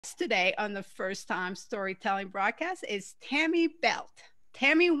Today on the First Time Storytelling broadcast is Tami Belt.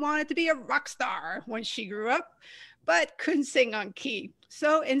 Tami wanted to be a rock star when she grew up, but couldn't sing on key.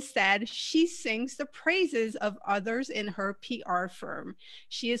 So instead, she sings the praises of others in her PR firm.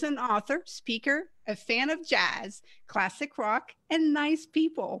 She is an author, speaker, a fan of jazz, classic rock, and nice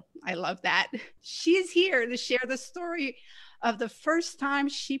people. I love that. She is here to share the story of the first time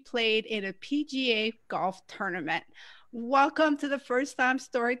she played in a PGA golf tournament. Welcome to the First Time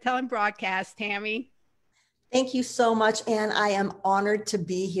Storytelling broadcast, Tami. Thank you so much, and I am honored to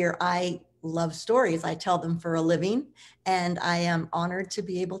be here. I love stories. I tell them for a living, and I am honored to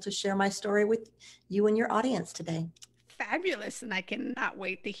be able to share my story with you and your audience today. Fabulous, and I cannot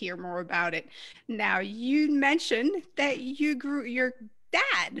wait to hear more about it. Now, you mentioned that your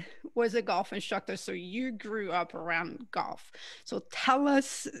dad was a golf instructor, so you grew up around golf. So tell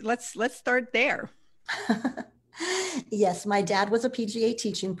us, let's start there. Yes, my dad was a PGA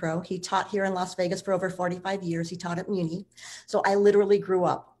teaching pro. He taught here in Las Vegas for over 45 years. He taught at Muni. So I literally grew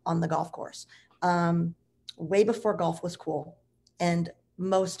up on the golf course, way before golf was cool. And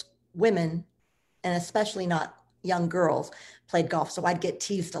most women, and especially not young girls, played golf. So I'd get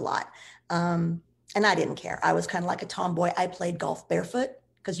teased a lot. And I didn't care. I was kind of like a tomboy. I played golf barefoot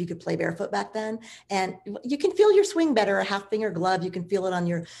because you could play barefoot back then. And you can feel your swing better, a half finger glove. You can feel it on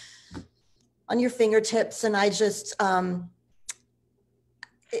your fingertips. And I just,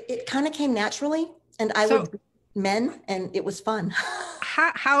 it kind of came naturally, and I would beat men, and it was fun.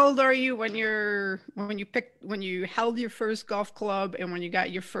 How old are you when you held your first golf club and when you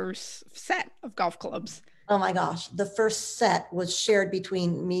got your first set of golf clubs? Oh my gosh. The first set was shared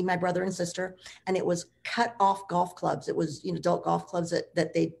between me, my brother and sister, and it was cut off golf clubs. It was, adult golf clubs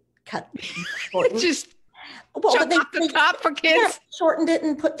that they cut. Just jump off the top for kids. Yeah, shortened it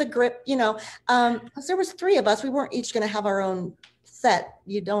and put the grip, because there was three of us. We weren't each going to have our own set.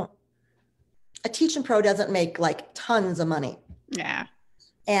 A teaching pro doesn't make like tons of money. Yeah.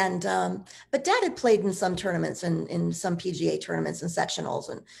 And, but dad had played in some tournaments and in some PGA tournaments and sectionals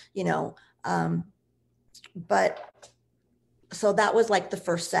and, but so that was like the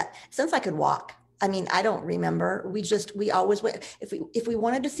first set since I could walk. I mean, I don't remember. We always went, if we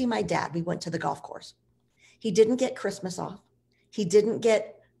wanted to see my dad, we went to the golf course. He didn't get Christmas off. He didn't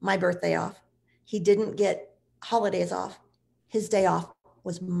get my birthday off. He didn't get holidays off. His day off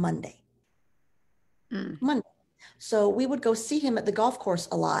was Monday. Monday. So we would go see him at the golf course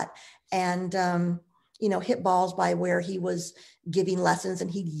a lot and, hit balls by where he was giving lessons, and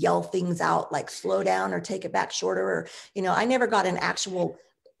he'd yell things out like slow down or take it back shorter. Or, I never got an actual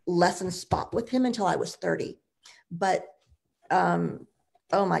lesson spot with him until I was 30. But,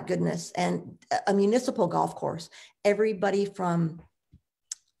 oh my goodness. And a municipal golf course, everybody from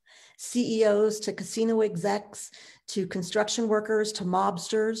CEOs to casino execs to construction workers to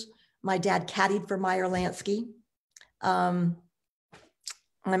mobsters. My dad caddied for Meyer Lansky.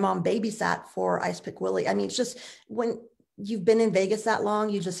 My mom babysat for Ice Pick Willie. I mean, it's just when you've been in Vegas that long,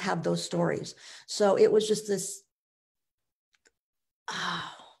 you just have those stories. So it was just this,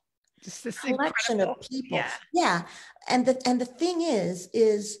 collection incredible. Of people. Yeah. And the thing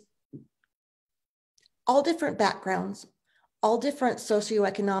is all different backgrounds, all different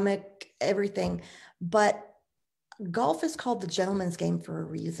socioeconomic, everything. But golf is called the gentleman's game for a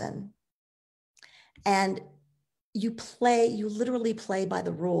reason. And you literally play by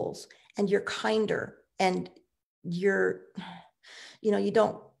the rules, and you're kinder, and you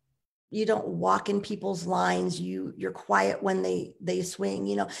don't walk in people's lines. You're quiet when they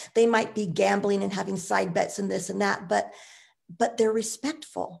swing. They might be gambling and having side bets and this and that, but they're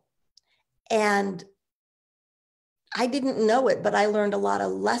respectful. And I didn't know it, but I learned a lot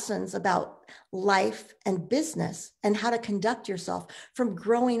of lessons about life and business and how to conduct yourself from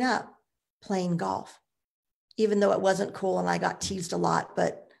growing up playing golf, even though it wasn't cool and I got teased a lot,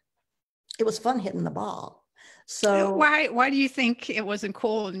 but it was fun hitting the ball. So why do you think it wasn't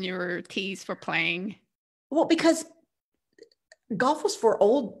cool and you were teased for playing? Well, because golf was for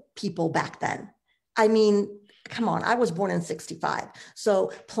old people back then. I mean, come on, I was born in 65.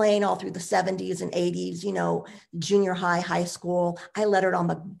 So playing all through the 70s and 80s, junior high, high school, I lettered on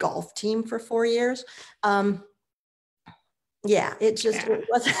the golf team for 4 years. It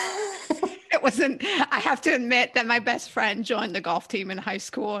wasn't. It wasn't. I have to admit that my best friend joined the golf team in high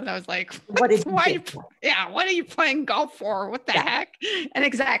school, and I was like, what are you playing golf for? What the heck? And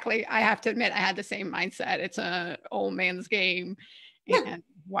exactly, I have to admit, I had the same mindset. It's an old man's game. And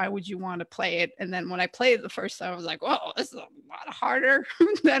why would you want to play it? And then when I played it the first time, I was like, whoa, this is a lot harder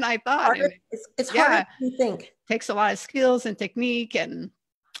than I thought. It's harder than you think. It takes a lot of skills and technique and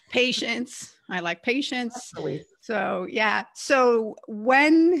patience. I like patience. Absolutely. So, yeah. So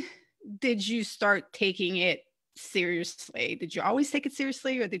when did you start taking it seriously? Did you always take it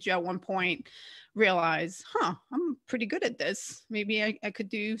seriously, or did you at one point realize, I'm pretty good at this? Maybe I could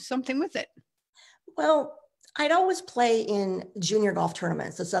do something with it? Well, I'd always play in junior golf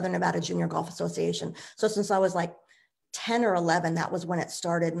tournaments, the Southern Nevada Junior Golf Association. So since I was like 10 or 11, that was when it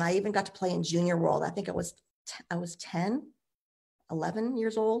started. And I even got to play in Junior World. I think I was 10, 11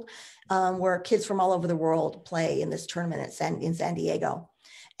 years old, where kids from all over the world play in this tournament in San Diego.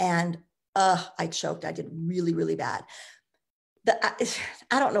 And I choked. I did really, really bad. I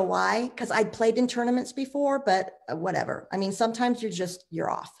don't know why, because I'd played in tournaments before, but whatever. I mean, sometimes you're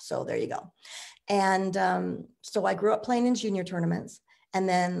off. So there you go. And so I grew up playing in junior tournaments. And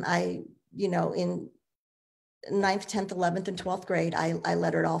then in 9th, 10th, 11th, and 12th grade, I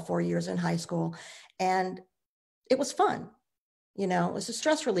lettered all 4 years in high school. And it was fun. It's a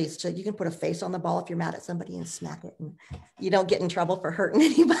stress release. So you can put a face on the ball if you're mad at somebody and smack it, and you don't get in trouble for hurting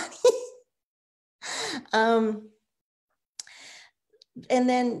anybody. And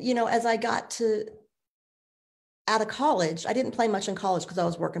then, as I got out of college, I didn't play much in college because I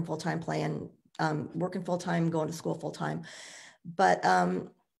was working full-time, going to school full-time. But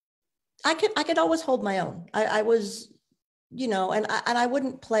I could always hold my own. I was, and I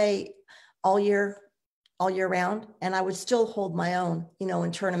wouldn't play all year round, and I would still hold my own,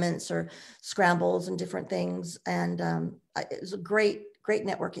 in tournaments or scrambles and different things. And it was a great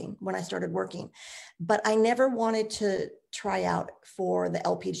networking when I started working. But I never wanted to try out for the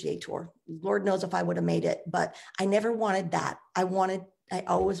LPGA Tour. Lord knows if I would have made it, but I never wanted that. I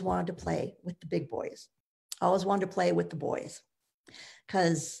always wanted to play with the big boys. I always wanted to play with the boys,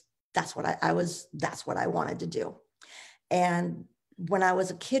 because that's what that's what I wanted to do. And when I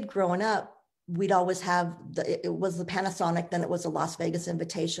was a kid growing up, we'd always have it was the Panasonic, then it was the Las Vegas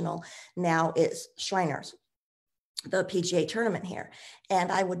Invitational. Now it's Shriners, the PGA tournament here.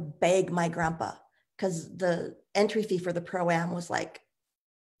 And I would beg my grandpa, because the entry fee for the Pro-Am was like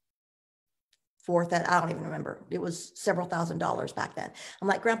I don't even remember. It was several $1,000s back then. I'm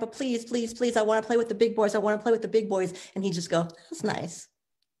like, Grandpa, please, please, please, I want to play with the big boys. I want to play with the big boys. And he'd just go, that's nice.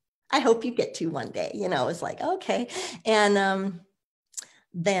 I hope you get to one day. It's like, okay. And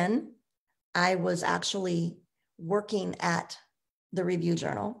then I was actually working at the Review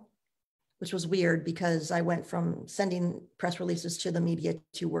Journal, which was weird because I went from sending press releases to the media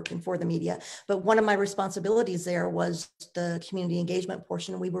to working for the media. But one of my responsibilities there was the community engagement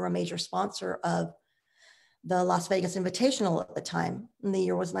portion. We were a major sponsor of the Las Vegas Invitational at the time, and the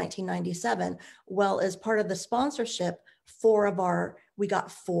year was 1997. Well, as part of the sponsorship, we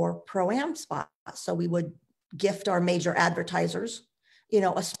got 4 Pro-Am spots. So we would gift our major advertisers,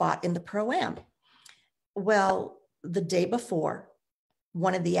 a spot in the Pro-Am. Well, the day before,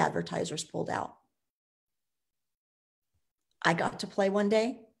 one of the advertisers pulled out. I got to play one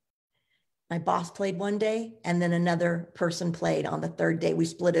day. My boss played one day, and then another person played on the third day. We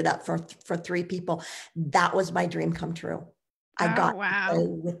split it up for 3 people. That was my dream come true. I got to play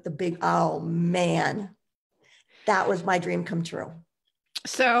with the big, oh man, that was my dream come true.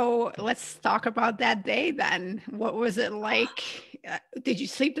 So let's talk about that day then. What was it like? Did you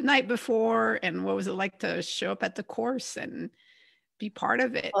sleep the night before? And what was it like to show up at the course and be part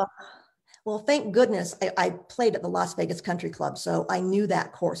of it? Well, thank goodness I played at the Las Vegas Country Club. So I knew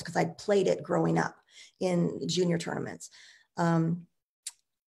that course because I'd played it growing up in junior tournaments. I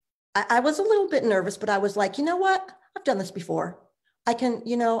was a little bit nervous, but I was like, you know what? I've done this before. I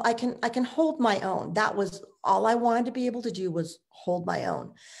can hold my own. That was all I wanted to be able to do, was hold my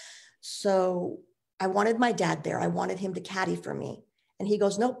own. So I wanted my dad there. I wanted him to caddy for me. And he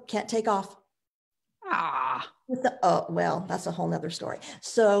goes, nope, can't take off. Oh, well, that's a whole nother story.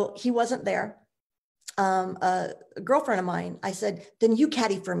 So he wasn't there. A girlfriend of mine, I said, then you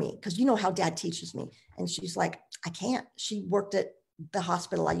caddy for me, because you know how dad teaches me. And she's like, I can't. She worked at the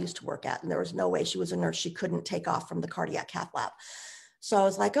hospital I used to work at, and there was no way. She was a nurse. She couldn't take off from the cardiac cath lab. So I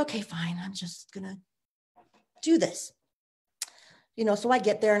was like, okay, fine. I'm just going to do this. So I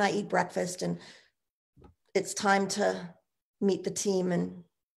get there and I eat breakfast, and it's time to meet the team and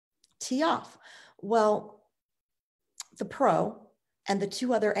tee off. Well, the pro and the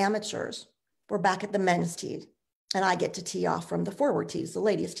 2 other amateurs were back at the men's tee, and I get to tee off from the forward tees, the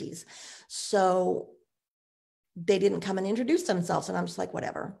ladies' tees. So they didn't come and introduce themselves, and I'm just like,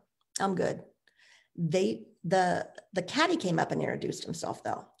 whatever, I'm good. The caddy came up and introduced himself,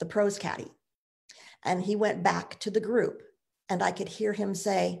 though, the pro's caddy, and he went back to the group, and I could hear him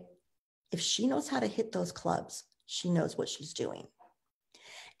say, if she knows how to hit those clubs, she knows what she's doing.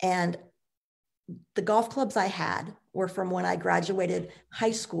 And the golf clubs I had were from when I graduated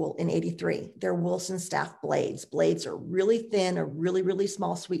high school in 83. They're Wilson staff blades. Blades are really thin, a really, really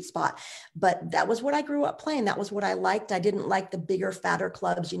small sweet spot. But that was what I grew up playing. That was what I liked. I didn't like the bigger, fatter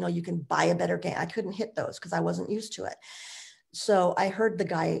clubs. You know, you can buy a better game. I couldn't hit those because I wasn't used to it. So I heard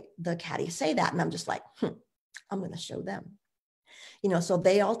the caddy say that, and I'm just like, I'm going to show them. You know, so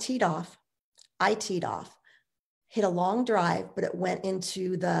they all teed off. I teed off, hit a long drive, but it went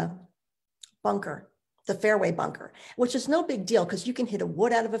into the bunker, the fairway bunker, which is no big deal because you can hit a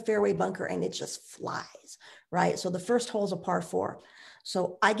wood out of a fairway bunker and it just flies, right? So the first hole is a par 4.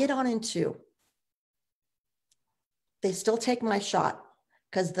 So I get on in 2. They still take my shot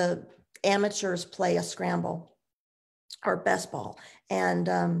because the amateurs play a scramble or best ball. And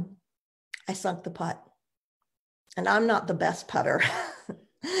I sunk the putt. And I'm not the best putter.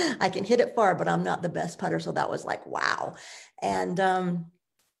 I can hit it far, but I'm not the best putter. So that was like, wow. And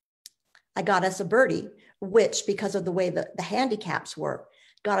I got us a birdie, which, because of the way the handicaps were,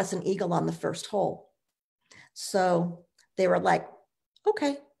 got us an eagle on the first hole. So they were like,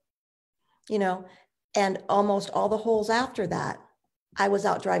 okay, you know, and almost all the holes after that, I was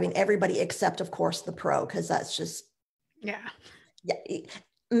out driving everybody except, of course, the pro, because that's just, yeah.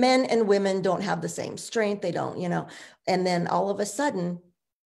 Men and women don't have the same strength. They don't, you know. And then all of a sudden,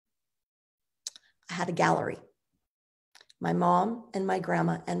 I had a gallery. My mom and my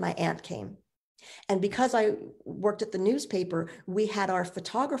grandma and my aunt came. And because I worked at the newspaper, we had our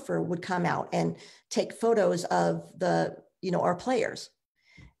photographer would come out and take photos of the, you know, our players.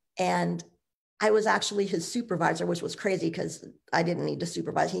 And I was actually his supervisor, which was crazy because I didn't need to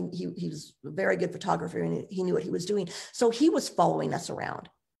supervise. He was a very good photographer and he knew what he was doing. So he was following us around.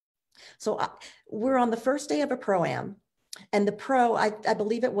 So we're on the first day of a pro-am, and the pro, I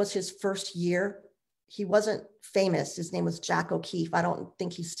believe it was his first year. He wasn't famous. His name was Jack O'Keefe. I don't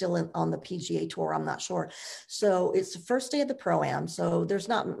think he's still on the PGA Tour. I'm not sure. So it's the first day of the pro-am. So there's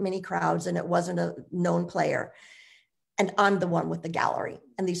not many crowds, and it wasn't a known player. And I'm the one with the gallery.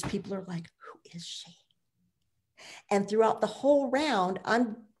 And these people are like, who is she? And throughout the whole round,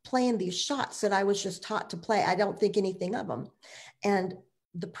 I'm playing these shots that I was just taught to play. I don't think anything of them. And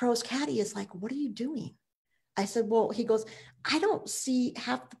the pro's caddy is like, what are you doing? I said, well, he goes, I don't see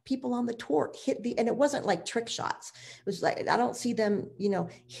half the people on the tour hit and it wasn't like trick shots. It was like, I don't see them, you know,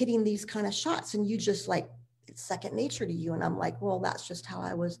 hitting these kind of shots. And you just like, it's second nature to you. And I'm like, well, that's just how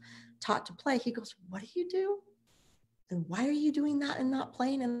I was taught to play. He goes, what do you do? And why are you doing that and not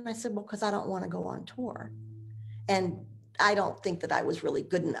playing? And I said, well, because I don't want to go on tour. And I don't think that I was really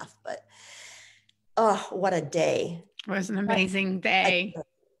good enough, but oh, what a day. It was an amazing day.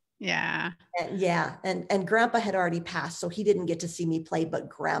 Yeah. And Grandpa had already passed, so he didn't get to see me play, but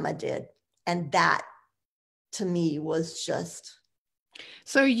Grandma did. And that to me was just.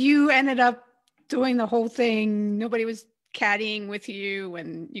 So you ended up doing the whole thing. Nobody was caddying with you,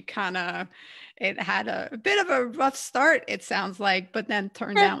 and you it had a bit of a rough start, it sounds like, but then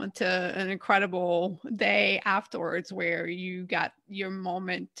turned out into an incredible day afterwards where you got your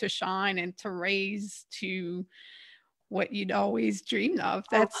moment to shine and to raise to what you'd always dreamed of.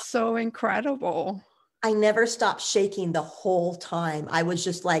 That's so incredible. I never stopped shaking the whole time. I was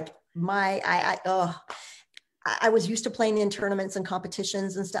just like, I was used to playing in tournaments and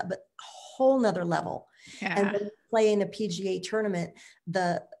competitions and stuff, but a whole nother level. Yeah. And when you play in a PGA tournament,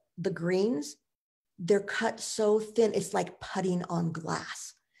 the greens, they're cut so thin, it's like putting on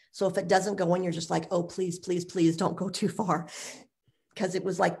glass. So if it doesn't go in, you're just like, oh, please, please, please don't go too far. Because it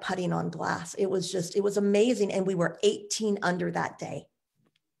was like putting on glass. It was amazing. And we were 18 under that day.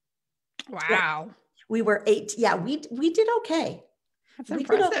 Wow. Yeah, we were 8. Yeah, we did okay. That's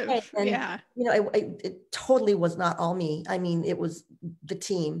impressive. Okay. And, yeah. You know, it totally was not all me. I mean, it was the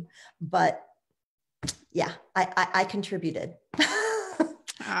team, but yeah, I contributed.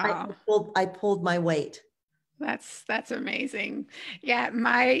 Oh. I pulled my weight. That's amazing. Yeah,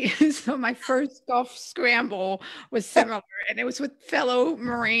 my first golf scramble was similar, and it was with fellow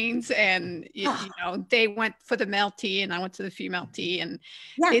Marines, and you know, they went for the male tee and I went to the female tee, and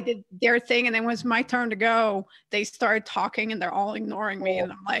they did their thing, and then when it was my turn to go, they started talking and they're all ignoring me,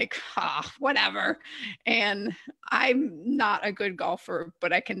 and I'm like, whatever. And I'm not a good golfer,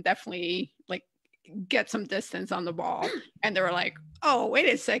 but I can definitely like get some distance on the ball. And they were like, oh,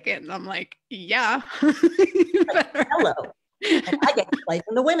 wait a second. And I'm like, yeah. Hello. And I get to play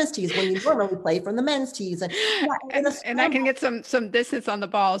from the women's tees when you normally play from the men's tees. And I can get some distance on the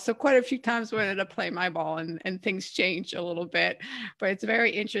ball. So quite a few times we ended up playing my ball and things changed a little bit. But it's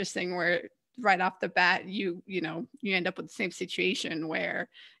very interesting where right off the bat, you end up with the same situation where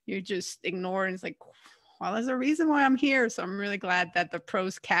you just ignore and it's like, Well, there's a reason why I'm here. So I'm really glad that the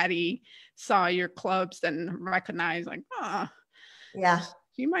pros caddy saw your clubs and recognized like, oh, Yeah.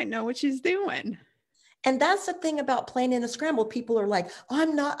 she might know what she's doing. And that's the thing about playing in a scramble. People are like, oh,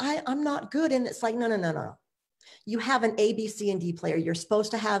 I'm not good. And it's like, no. You have an A, B, C, and D player. You're supposed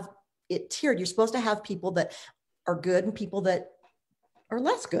to have it tiered. You're supposed to have people that are good and people that are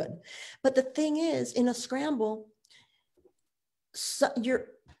less good. But the thing is, in a scramble,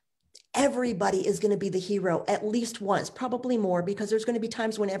 everybody is going to be the hero at least once, probably more, because there's going to be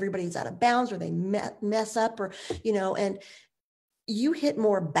times when everybody's out of bounds or they mess up, or, and you hit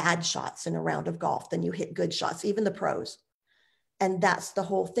more bad shots in a round of golf than you hit good shots, even the pros. And that's the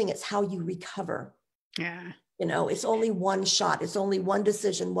whole thing. It's how you recover. Yeah. It's only one shot. It's only one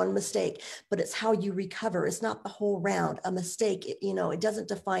decision, one mistake, but it's how you recover. It's not the whole round. A mistake, it doesn't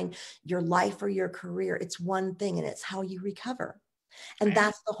define your life or your career. It's one thing, and it's how you recover. And Right.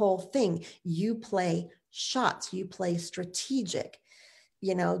 that's the whole thing. You play shots, you play strategic,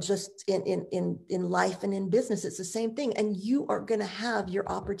 just in life and in business, it's the same thing. And you are going to have your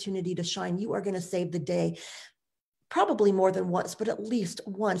opportunity to shine. You are going to save the day, probably more than once, but at least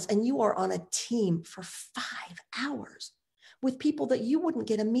once. And you are on a team for 5 hours with people that you wouldn't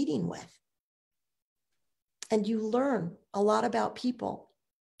get a meeting with. And you learn a lot about people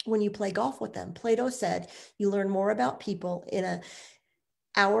when you play golf with them. Plato said, you learn more about people in an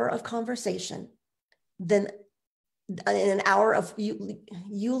hour of conversation than in an hour of,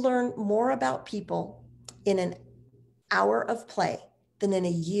 you learn more about people in an hour of play than in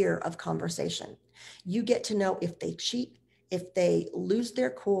a year of conversation. You get to know if they cheat, if they lose their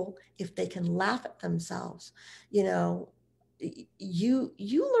cool, if they can laugh at themselves. You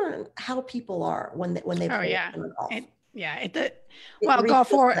learn how people are when they play golf.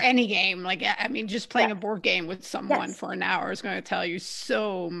 Golf or any game. Like, I mean, just playing a board game with someone Yes. for an hour is going to tell you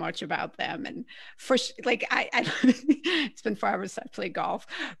so much about them. And like, I it's been forever since I played golf,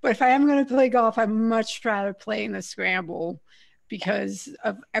 but if I am going to play golf, I'd much rather play in the scramble because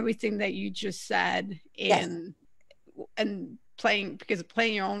of everything that you just said and playing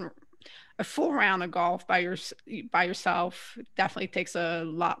a full round of golf by yourself definitely takes a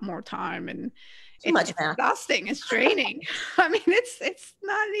lot more time, and it's exhausting. It's draining. I mean, it's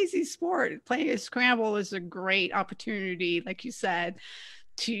not an easy sport. Playing a scramble is a great opportunity, like you said,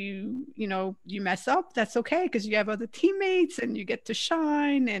 to, you mess up, that's okay, because you have other teammates and you get to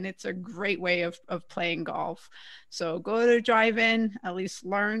shine, and it's a great way of playing golf. So go to drive-in, at least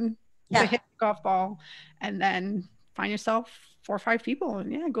learn to hit the golf ball, and then find yourself 4 or 5 people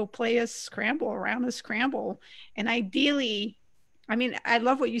and go play a scramble around a scramble. And ideally, I mean, I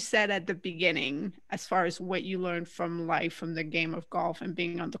love what you said at the beginning as far as what you learned from life, from the game of golf and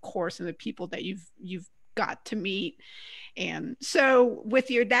being on the course and the people that you've got to meet. And so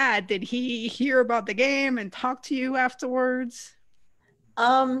with your dad, did he hear about the game and talk to you afterwards?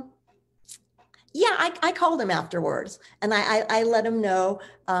 Yeah, I called him afterwards and I let him know.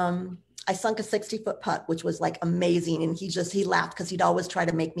 I sunk a 60-foot putt, which was like amazing. And he laughed because he'd always try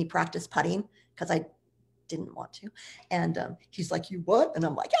to make me practice putting because I didn't want to. And he's like, you what? And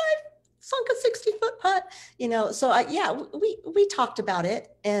I'm like, I sunk a 60-foot putt, so we talked about it.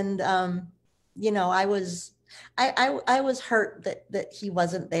 And, I was hurt that he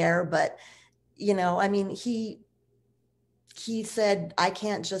wasn't there, but, I mean, he said, I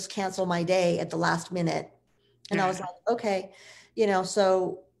can't just cancel my day at the last minute. And I was like, okay,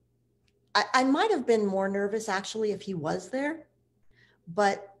 so I might've been more nervous actually if he was there,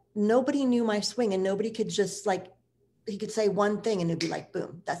 but nobody knew my swing and nobody could just he could say one thing and it'd be like,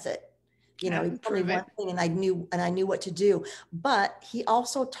 boom, that's it. He told me one thing and I knew what to do. But he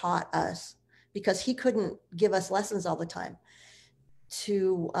also taught us, because he couldn't give us lessons all the time,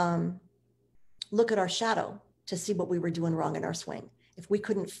 to look at our shadow to see what we were doing wrong in our swing. If we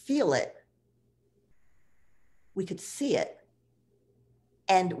couldn't feel it, we could see it.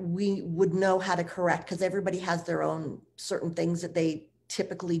 And we would know how to correct, because everybody has their own certain things that they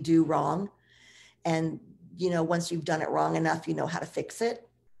typically do wrong. And, once you've done it wrong enough, you know how to fix it.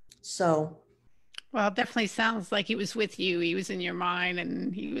 So. Well, it definitely sounds like he was with you. He was in your mind,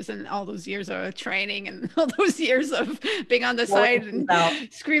 and he was in all those years of training and all those years of being on the side and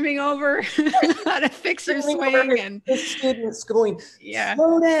screaming over how to fix your swing. And his students going,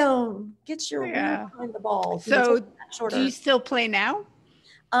 slow down, get your wheel behind the ball. So do you still play now?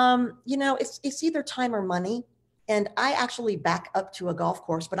 It's either time or money. And I actually back up to a golf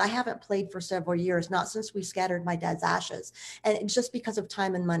course, but I haven't played for several years, not since we scattered my dad's ashes. And it's just because of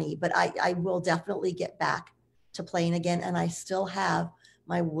time and money, but I will definitely get back to playing again. And I still have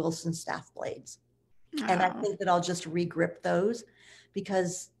my Wilson staff blades. And I think that I'll just re-grip those,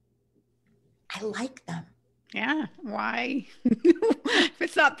 because I like them. Yeah. Why? If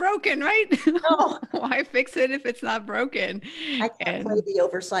it's not broken, right? No, Why fix it if it's not broken? I can't play And the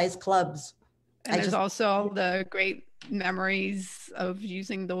oversized clubs. and I there's just, also the great memories of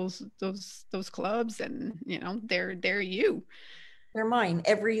using those clubs, and they're you. they're mine.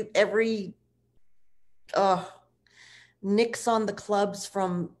 Every uh nicks on the clubs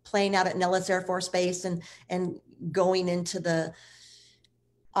from playing out at Nellis Air Force Base and going into the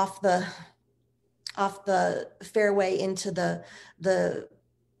off the off the fairway into the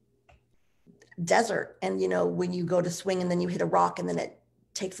desert. And when you go to swing and then you hit a rock and then it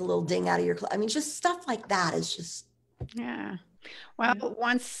takes a little ding out of your club. I mean, just stuff like that is just, Yeah. Well,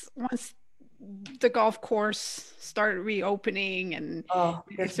 once the golf course started reopening, and oh,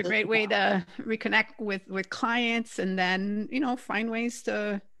 it's a great way to reconnect with clients, and then find ways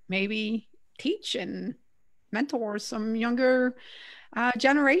to maybe teach and mentor some younger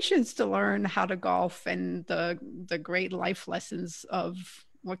generations to learn how to golf, and the great life lessons of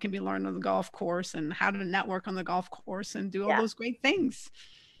what can be learned on the golf course, and how to network on the golf course and do all yeah. those great things.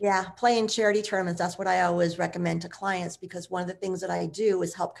 Yeah, playing charity tournaments. That's what I always recommend to clients, because one of the things that I do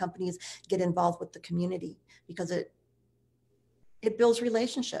is help companies get involved with the community, because it builds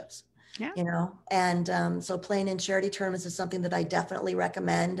relationships, Yeah. And so playing in charity tournaments is something that I definitely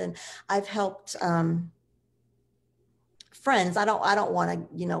recommend. And I've helped friends. I don't want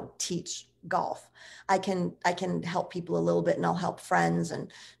to teach golf. I can help people a little bit, and I'll help friends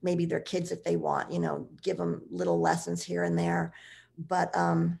and maybe their kids if they want, give them little lessons here and there. But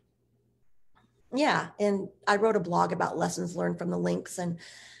yeah, and I wrote a blog about lessons learned from the links, and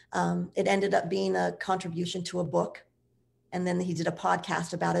it ended up being a contribution to a book. And then he did a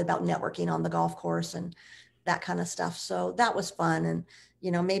podcast about it, about networking on the golf course and that kind of stuff. So that was fun. And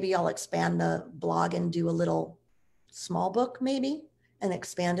maybe I'll expand the blog and do a little small book maybe, and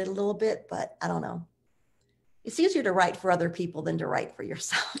expand it a little bit, but I don't know. It's easier to write for other people than to write for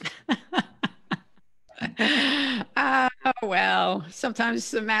yourself. Well, sometimes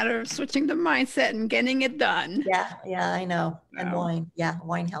it's a matter of switching the mindset and getting it done. Yeah, I know. And So, wine. Yeah,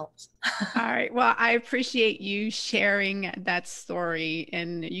 wine helps. all right. Well, I appreciate you sharing that story,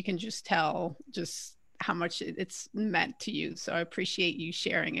 and you can just tell just how much it's meant to you. So I appreciate you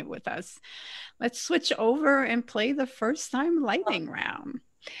sharing it with us. Let's switch over and play the first time lightning round.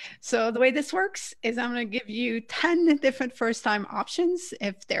 So the way this works is I'm going to give you 10 different first time options.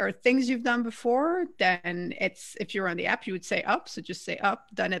 If there are things you've done before, then if you're on the app, you would say up. So just say up,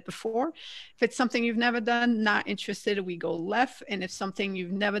 done it before. If it's something you've never done, not interested, we go left. And if something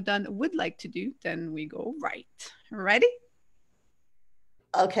you've never done, would like to do, then we go right. Ready?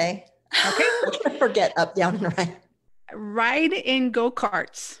 Okay. Okay. Forget up, down, and right. Ride in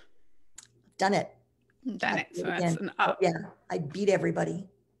go-karts. Done it. Done it. So that's an up. Yeah, I beat everybody.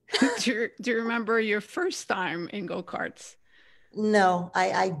 Do you remember your first time in go-karts? No,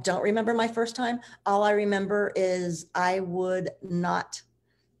 I don't remember my first time. All I remember is I would not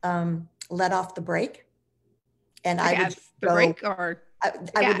let off the brake, and The brake, or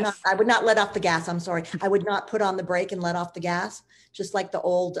I would not let off the gas. I'm sorry. I would not put on the brake and let off the gas, just like the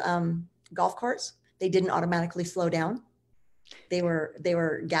old golf carts. They didn't automatically slow down. They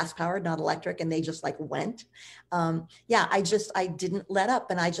were gas powered, not electric, and they just like went. Yeah, I didn't let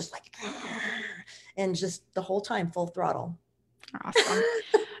up, and I just like, and just the whole time full throttle. Awesome.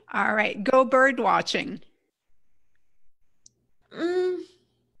 All right, go bird watching.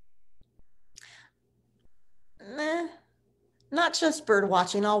 Nah, not just bird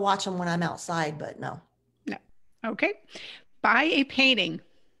watching. I'll watch them when I'm outside, but no. No. Okay. Buy a painting.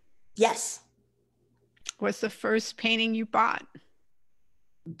 Yes. What's the first painting you bought?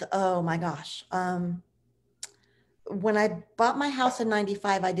 Oh my gosh. When I bought my house in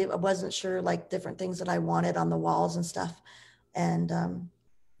 95, I wasn't sure, like, different things that I wanted on the walls and stuff. And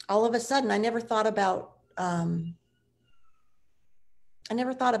all of a sudden I never thought about it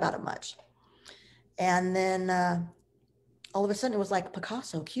much. And then all of a sudden it was like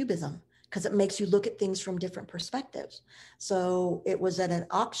Picasso, Cubism, because it makes you look at things from different perspectives. So it was at an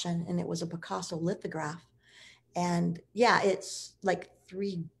auction, and it was a Picasso lithograph. And yeah, it's like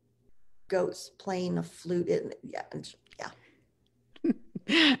 3 goats playing a flute. Yeah.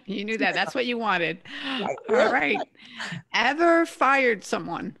 You knew that. That's what you wanted. Right. All right. Ever fired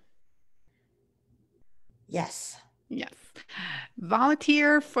someone? Yes. Yes.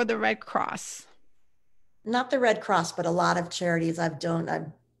 Volunteer for the Red Cross. Not the Red Cross, but a lot of charities I've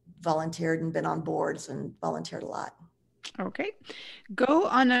volunteered and been on boards and volunteered a lot. Okay. Go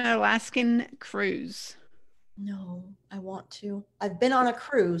on an Alaskan cruise. No, I want to. I've been on a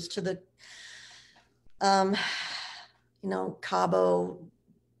cruise to the, Cabo,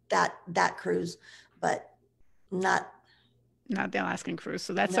 that cruise, but not the Alaskan cruise.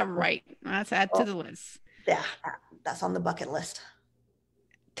 So that's no. a right. Let's add to the list. Yeah, that's on the bucket list.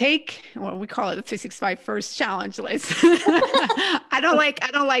 Take, well, we call it the 365 first challenge list. I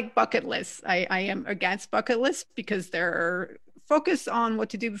don't like bucket lists. I am against bucket lists because they're focused on what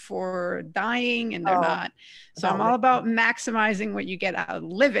to do before dying and they're Oh, not. So I'm about all about maximizing what you get out of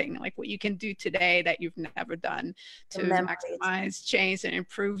living, like what you can do today that you've never done the to memories. maximize, change, and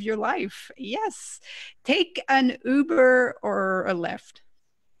improve your life. Yes. Take an Uber or a Lyft.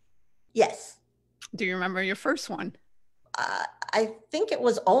 Yes. Do you remember your first one? I think it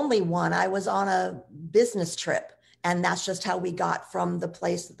was only one. I was on a business trip, and that's just how we got from the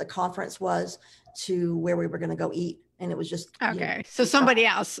place that the conference was to where we were going to go eat. And it was just, Okay. So somebody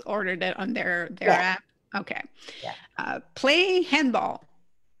else ordered it on their yeah. app. Okay. Yeah. Play handball.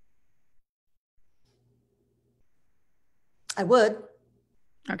 I would.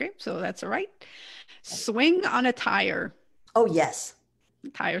 Okay. So that's all right. Swing on a tire. Oh, yes.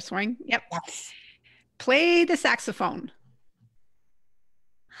 Tire swing. Yep. Yes. Play the saxophone.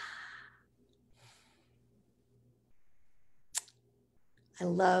 I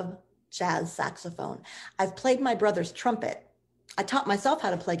love jazz saxophone. I've played my brother's trumpet. I taught myself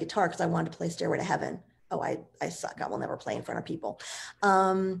how to play guitar because I wanted to play Stairway to Heaven. Oh, I suck. I will never play in front of people.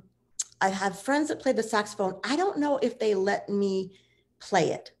 I have friends that play the saxophone. I don't know if they let me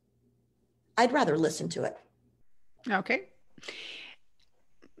play it. I'd rather listen to it. Okay.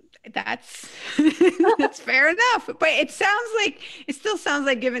 That's that's fair enough. But it still sounds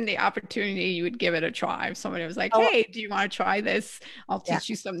like given the opportunity, you would give it a try. If somebody was like, "Hey, do you want to try this? I'll teach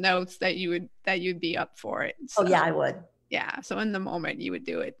you some notes," you'd be up for it. So, oh yeah, I would. Yeah. So in the moment you would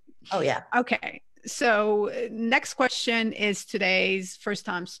do it. Oh yeah. Okay. So next question is today's first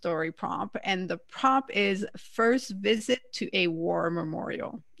time story prompt. And the prompt is first visit to a war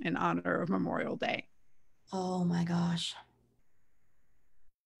memorial in honor of Memorial Day. Oh my gosh.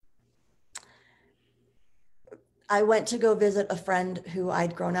 I went to go visit a friend who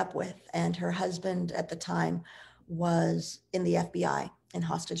I'd grown up with, and her husband at the time was in the FBI in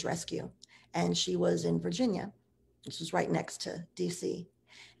hostage rescue. And she was in Virginia, which was right next to DC.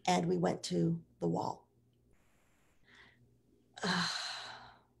 And we went to the wall.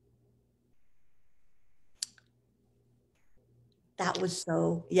 That was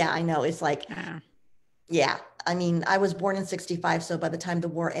so, yeah, I know. It's like, yeah. I mean, I was born in 65. So by the time the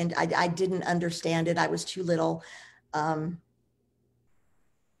war ended, I didn't understand it. I was too little. It's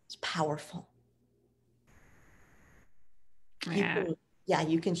powerful. Yeah.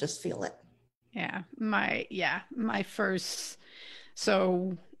 You can just feel it. Yeah. My first,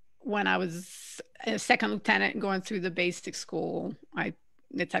 so when I was a second lieutenant going through the basic school,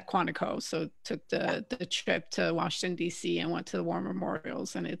 it's at Quantico. So took the trip to Washington, D.C. and went to the war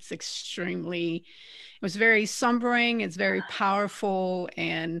memorials. And it was very sombering. It's very powerful.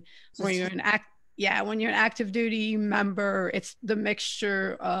 And when you're when you're an active duty member, it's the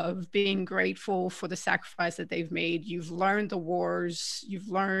mixture of being grateful for the sacrifice that they've made. You've learned the wars. You've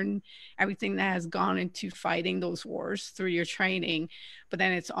learned everything that has gone into fighting those wars through your training. But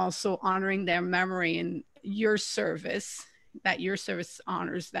then it's also honoring their memory and your service, that your service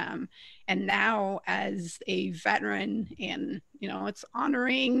honors them. And now as a veteran, and it's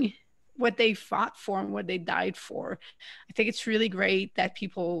honoring what they fought for and what they died for. I think it's really great that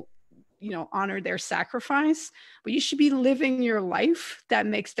people honor their sacrifice, but you should be living your life that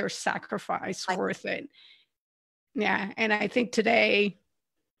makes their sacrifice worth it. Yeah. And I think today,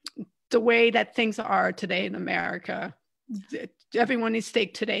 the way that things are today in America, everyone needs to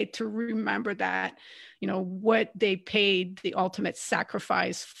take today to remember that, what they paid the ultimate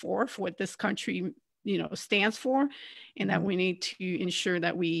sacrifice for what this country, stands for, and that we need to ensure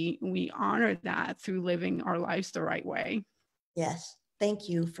that we honor that through living our lives the right way. Yes. Thank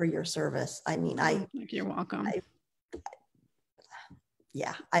you for your service. I mean, you're welcome.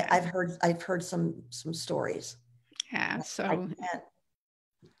 I've heard some stories. Yeah. So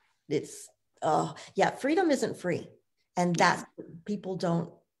it's, freedom isn't free. And that people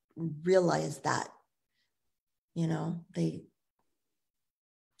don't realize that,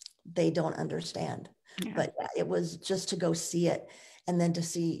 they don't understand. Yeah. But it was just to go see it, and then to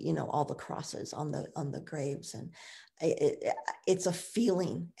see, all the crosses on the graves, and it's a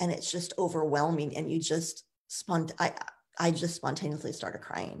feeling, and it's just overwhelming, and you just I just spontaneously started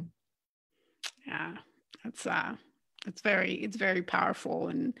crying. Yeah, it's very powerful,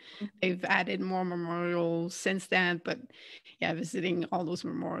 and they've added more memorials since then. But yeah, visiting all those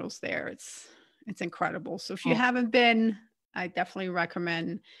memorials there, it's incredible. So if you haven't been, I definitely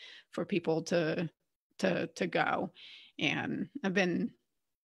recommend for people to go. And I've been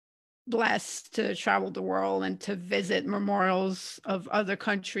blessed to travel the world and to visit memorials of other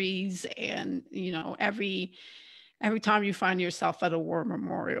countries. And, every time you find yourself at a war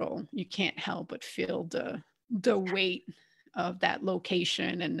memorial, you can't help but feel the weight of that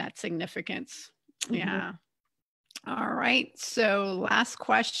location and that significance. Mm-hmm. Yeah. All right. So last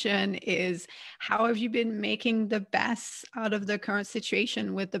question is, how have you been making the best out of the current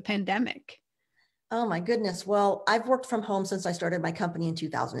situation with the pandemic? Oh my goodness. Well, I've worked from home since I started my company in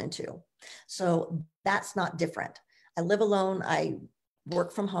 2002. So that's not different. I live alone. I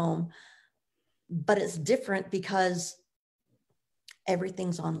work from home, but it's different because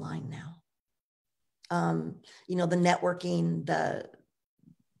everything's online now. The networking,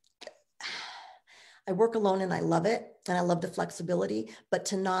 I work alone and I love it. And I love the flexibility, but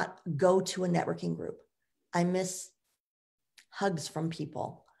to not go to a networking group. I miss hugs from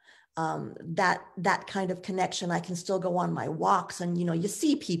people. That kind of connection. I can still go on my walks and, you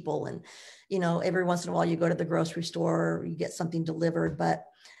see people and, every once in a while you go to the grocery store, or you get something delivered, but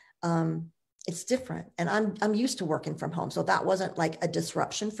it's different. And I'm used to working from home. So that wasn't like a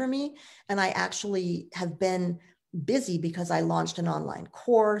disruption for me. And I actually have been busy because I launched an online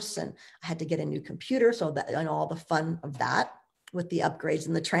course and I had to get a new computer. So that, all the fun of that with the upgrades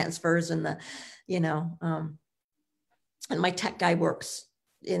and the transfers and and my tech guy works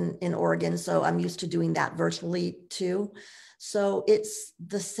in Oregon. So I'm used to doing that virtually too. So it's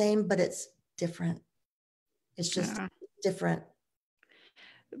the same, but it's different. It's just different.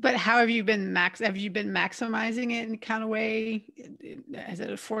 But how have you been maximizing it in kind of way? Has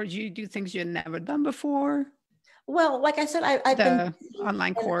it afforded you to do things you had never done before? Well, like I said, I've been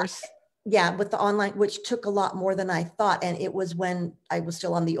online course. With the online, which took a lot more than I thought. And it was when I was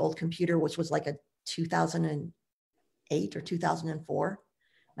still on the old computer, which was like a 2008 or 2004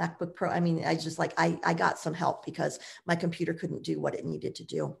 MacBook Pro. I mean, I got some help because my computer couldn't do what it needed to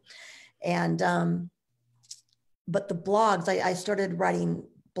do. And, but the blogs, I started writing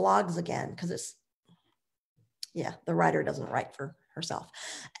blogs again because the writer doesn't write for herself.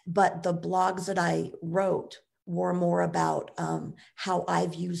 But the blogs that I wrote were more about how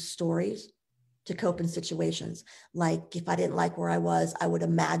I've used stories to cope in situations. Like if I didn't like where I was, I would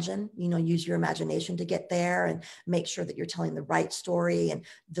imagine, use your imagination to get there and make sure that you're telling the right story, and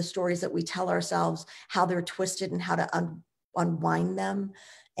the stories that we tell ourselves, how they're twisted and how to unwind them.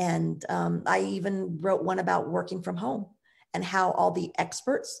 And I even wrote one about working from home and how all the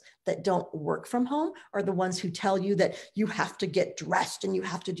experts that don't work from home are the ones who tell you that you have to get dressed and you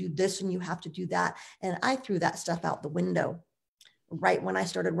have to do this and you have to do that. And I threw that stuff out the window right when I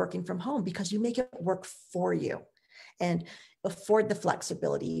started working from home, because you make it work for you and afford the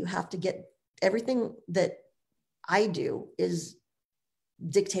flexibility. You have to get everything that I do is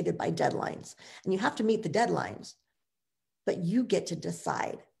dictated by deadlines, and you have to meet the deadlines, but you get to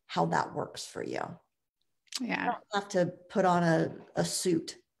decide how that works for you. Yeah. I don't have to put on a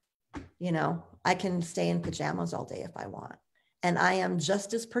suit. I can stay in pajamas all day if I want. And I am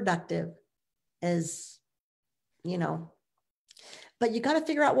just as productive as, but you got to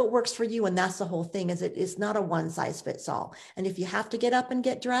figure out what works for you. And that's the whole thing, is it's not a one size fits all. And if you have to get up and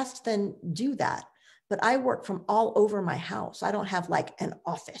get dressed, then do that. But I work from all over my house. I don't have like an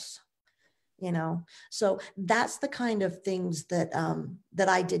office, so that's the kind of things that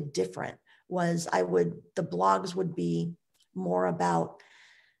I did different. Was the blogs would be more about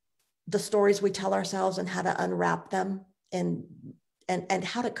the stories we tell ourselves and how to unwrap them and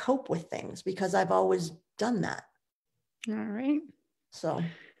how to cope with things, because I've always done that. All right. So,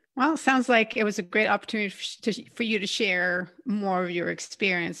 well, it sounds like it was a great opportunity for you to share more of your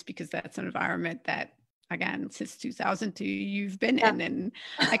experience, because that's an environment that, again, since 2002, you've been in. And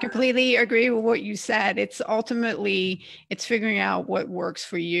I completely agree with what you said. It's figuring out what works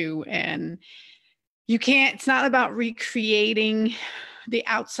for you. And it's not about recreating the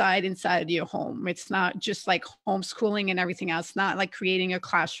outside inside of your home. It's not just like homeschooling and everything else. It's not like creating a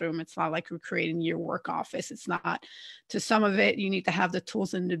classroom. It's not like recreating your work office. It's not. To some of it, you need to have the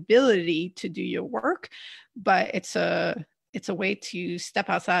tools and the ability to do your work, but it's a way to step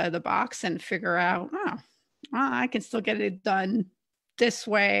outside of the box and figure out, I can still get it done this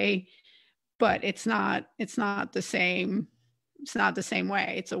way, but it's not the same. It's not the same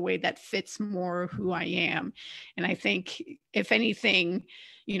way. It's a way that fits more who I am. And I think, if anything,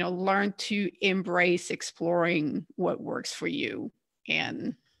 learn to embrace exploring what works for you.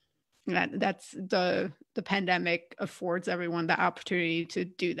 And that's the pandemic affords everyone the opportunity to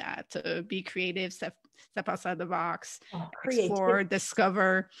do that, to be creative, step outside the box, explore,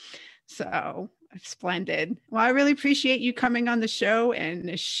 discover. So splendid. Well, I really appreciate you coming on the show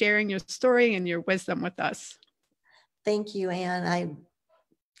and sharing your story and your wisdom with us. Thank you, Anne.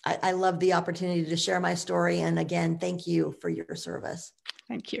 I love the opportunity to share my story. And again, thank you for your service.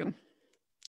 Thank you.